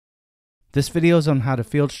This video is on how to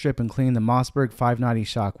field strip and clean the Mossberg 590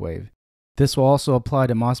 Shockwave. This will also apply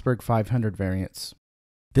to Mossberg 500 variants.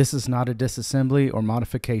 This is not a disassembly or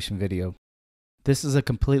modification video. This is a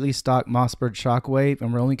completely stock Mossberg Shockwave,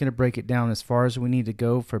 and we're only going to break it down as far as we need to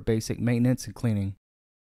go for basic maintenance and cleaning.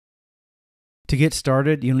 To get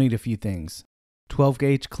started, you'll need a few things. 12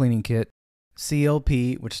 gauge cleaning kit,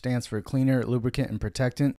 CLP, which stands for Cleaner, Lubricant, and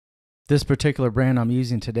Protectant. This particular brand I'm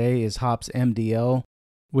using today is Hops MDL,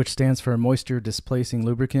 which stands for Moisture Displacing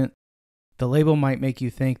Lubricant. The label might make you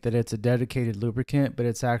think that it's a dedicated lubricant, but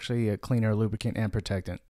it's actually a cleaner, lubricant, and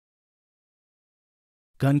protectant.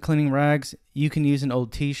 Gun cleaning rags. You can use an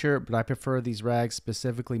old t-shirt, but I prefer these rags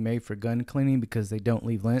specifically made for gun cleaning because they don't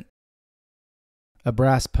leave lint. A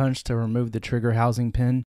brass punch to remove the trigger housing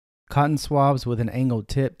pin. Cotton swabs with an angled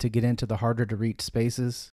tip to get into the harder to reach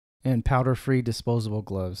spaces. And powder-free disposable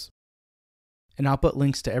gloves. And I'll put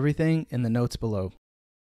links to everything in the notes below.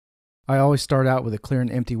 I always start out with a clear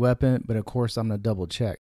and empty weapon, but of course I'm going to double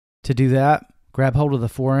check. To do that, grab hold of the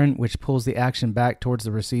fore-end, which pulls the action back towards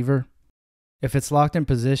the receiver. If it's locked in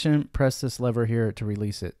position, press this lever here to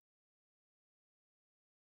release it.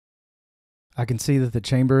 I can see that the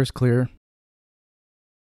chamber is clear.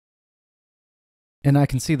 And I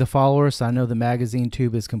can see the follower, so I know the magazine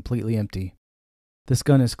tube is completely empty. This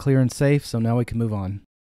gun is clear and safe, so now we can move on.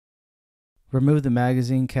 Remove the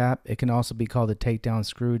magazine cap. It can also be called a takedown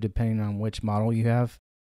screw depending on which model you have.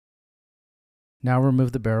 Now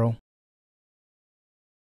remove the barrel.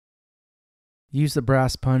 Use the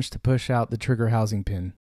brass punch to push out the trigger housing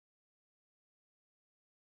pin.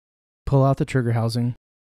 Pull out the trigger housing.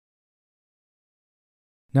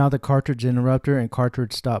 Now the cartridge interrupter and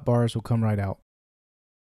cartridge stop bars will come right out.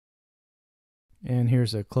 And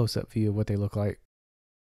here's a close-up view of what they look like.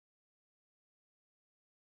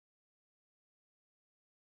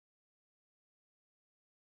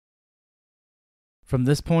 From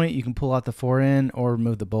this point, you can pull out the fore-end or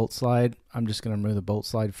remove the bolt slide. I'm just going to remove the bolt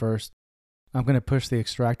slide first. I'm going to push the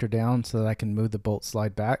extractor down so that I can move the bolt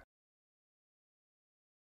slide back.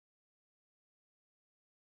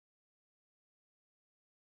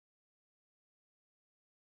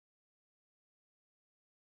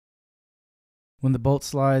 When the bolt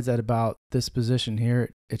slides at about this position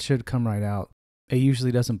here, it should come right out. It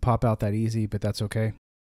usually doesn't pop out that easy, but that's okay.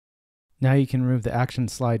 Now you can remove the action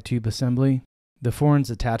slide tube assembly. The fore-end's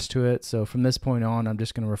attached to it, so from this point on, I'm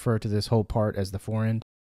just going to refer to this whole part as the fore-end.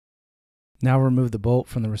 Now remove the bolt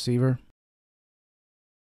from the receiver.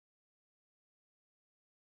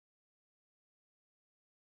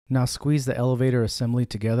 Now squeeze the elevator assembly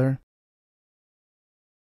together,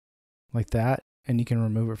 like that, and you can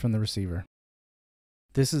remove it from the receiver.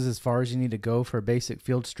 This is as far as you need to go for a basic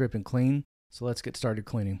field strip and clean, so let's get started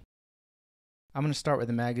cleaning. I'm going to start with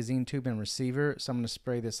the magazine tube and receiver, so I'm going to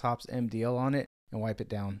spray this Hops MDL on it and wipe it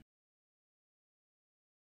down.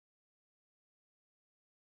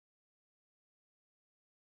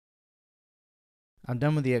 I'm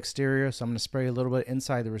done with the exterior, so I'm going to spray a little bit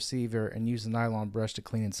inside the receiver and use the nylon brush to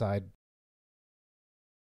clean inside.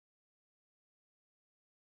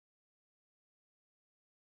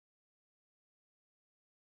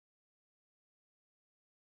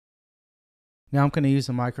 Now I'm going to use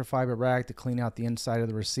a microfiber rag to clean out the inside of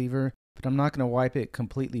the receiver, but I'm not going to wipe it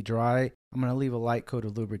completely dry. I'm going to leave a light coat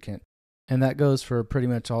of lubricant. And that goes for pretty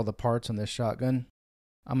much all the parts on this shotgun.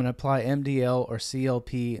 I'm going to apply MDL or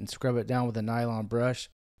CLP and scrub it down with a nylon brush,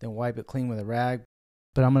 then wipe it clean with a rag.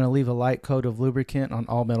 But I'm going to leave a light coat of lubricant on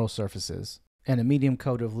all metal surfaces, and a medium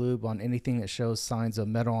coat of lube on anything that shows signs of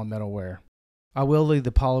metal on metal wear. I will leave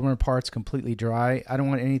the polymer parts completely dry. I don't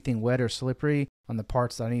want anything wet or slippery on the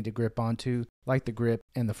parts that I need to grip onto, like the grip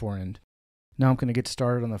and the fore-end. Now I'm going to get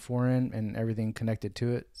started on the fore-end and everything connected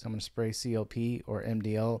to it. So I'm going to spray CLP or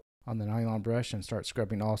MDL on the nylon brush and start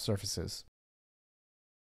scrubbing all surfaces.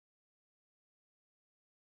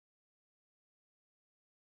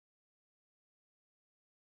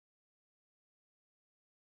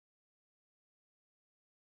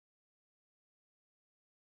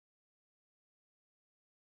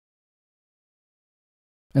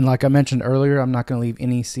 And like I mentioned earlier, I'm not going to leave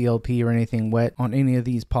any CLP or anything wet on any of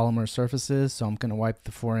these polymer surfaces, so I'm going to wipe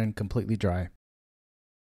the fore-end completely dry.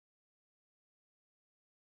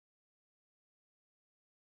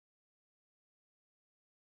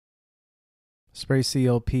 Spray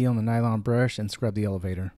CLP on the nylon brush and scrub the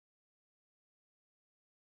elevator.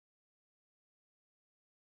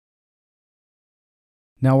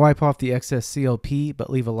 Now wipe off the excess CLP, but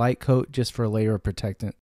leave a light coat just for a layer of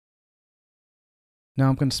protectant. Now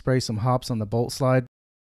I'm going to spray some hops on the bolt slide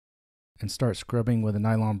and start scrubbing with a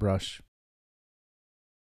nylon brush.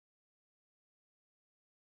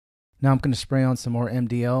 Now I'm going to spray on some more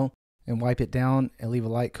MDL and wipe it down and leave a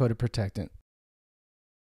light coated protectant.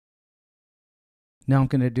 Now I'm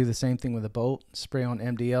going to do the same thing with a bolt. Spray on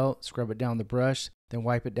MDL, scrub it down the brush, then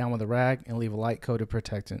wipe it down with a rag and leave a light coated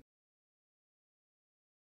protectant.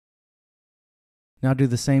 Now do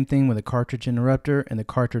the same thing with the cartridge interrupter and the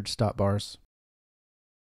cartridge stop bars.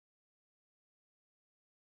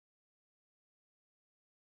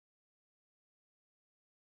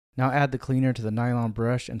 Now add the cleaner to the nylon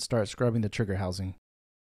brush and start scrubbing the trigger housing.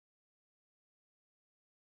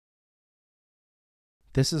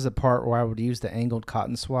 This is a part where I would use the angled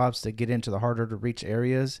cotton swabs to get into the harder to reach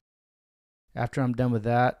areas. After I'm done with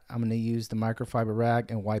that, I'm going to use the microfiber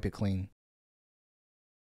rag and wipe it clean.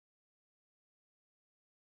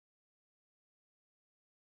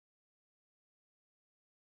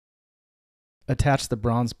 Attach the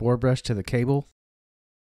bronze bore brush to the cable.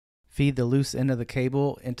 Feed the loose end of the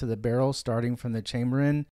cable into the barrel starting from the chamber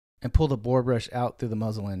end and pull the bore brush out through the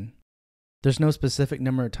muzzle end. There's no specific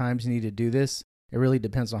number of times you need to do this. It really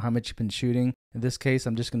depends on how much you've been shooting. In this case,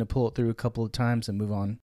 I'm just going to pull it through a couple of times and move on.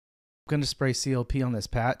 I'm going to spray CLP on this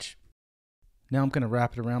patch. Now I'm going to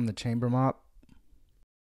wrap it around the chamber mop.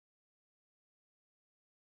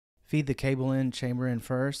 Feed the cable end, chamber end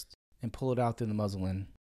first, and pull it out through the muzzle end.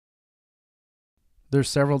 There's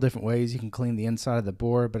several different ways you can clean the inside of the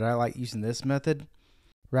bore, but I like using this method.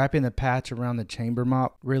 Wrapping the patch around the chamber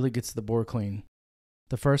mop really gets the bore clean.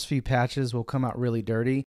 The first few patches will come out really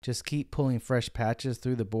dirty. Just keep pulling fresh patches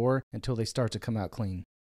through the bore until they start to come out clean.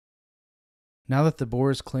 Now that the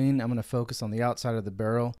bore is clean, I'm going to focus on the outside of the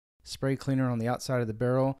barrel. Spray cleaner on the outside of the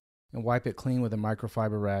barrel and wipe it clean with a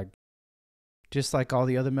microfiber rag. Just like all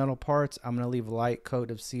the other metal parts, I'm going to leave a light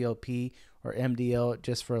coat of CLP or MDL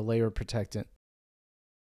just for a layer of protectant.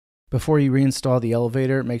 Before you reinstall the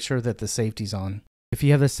elevator, make sure that the safety's on. If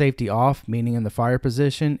you have the safety off, meaning in the fire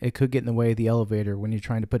position, it could get in the way of the elevator when you're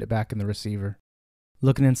trying to put it back in the receiver.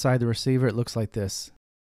 Looking inside the receiver, it looks like this.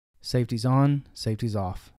 Safety's on, safety's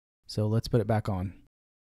off. So let's put it back on.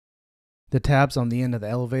 The tabs on the end of the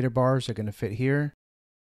elevator bars are going to fit here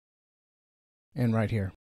and right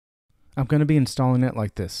here. I'm going to be installing it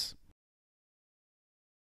like this.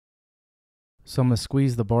 So I'm going to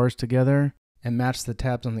squeeze the bars together and match the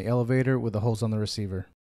tabs on the elevator with the holes on the receiver.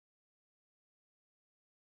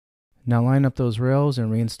 Now line up those rails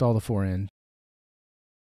and reinstall the fore-end.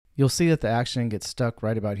 You'll see that the action gets stuck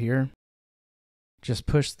right about here. Just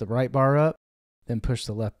push the right bar up, then push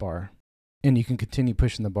the left bar, and you can continue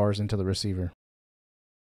pushing the bars into the receiver.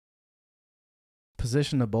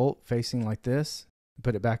 Position the bolt facing like this and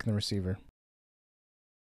put it back in the receiver.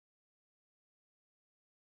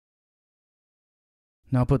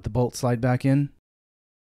 Now put the bolt slide back in.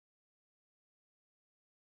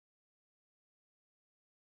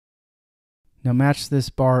 Now match this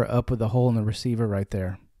bar up with the hole in the receiver right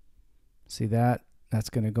there. See that? That's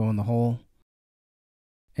going to go in the hole.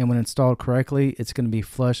 And when installed correctly, it's going to be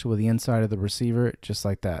flush with the inside of the receiver, just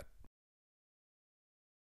like that.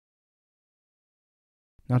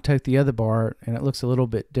 Now take the other bar, and it looks a little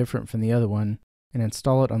bit different from the other one, and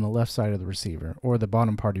install it on the left side of the receiver, or the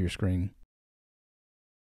bottom part of your screen.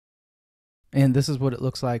 And this is what it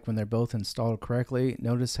looks like when they're both installed correctly.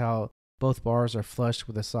 Notice how both bars are flush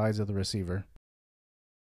with the sides of the receiver.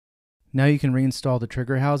 Now you can reinstall the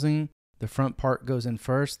trigger housing. The front part goes in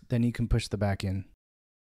first, then you can push the back in.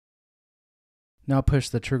 Now push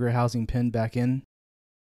the trigger housing pin back in.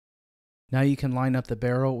 Now you can line up the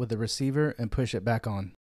barrel with the receiver and push it back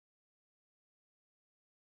on.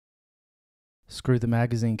 Screw the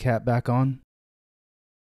magazine cap back on.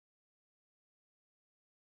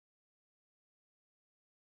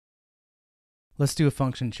 Let's do a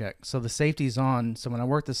function check. So the safety's on, so when I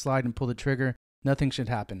work the slide and pull the trigger, nothing should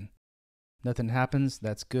happen. Nothing happens,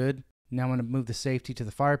 that's good. Now I'm going to move the safety to the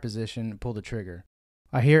fire position and pull the trigger.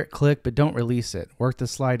 I hear it click, but don't release it. Work the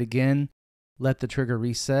slide again, let the trigger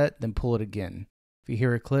reset, then pull it again. If you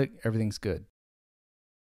hear it click, everything's good.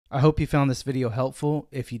 I hope you found this video helpful.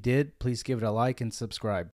 If you did, please give it a like and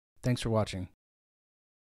subscribe. Thanks for watching.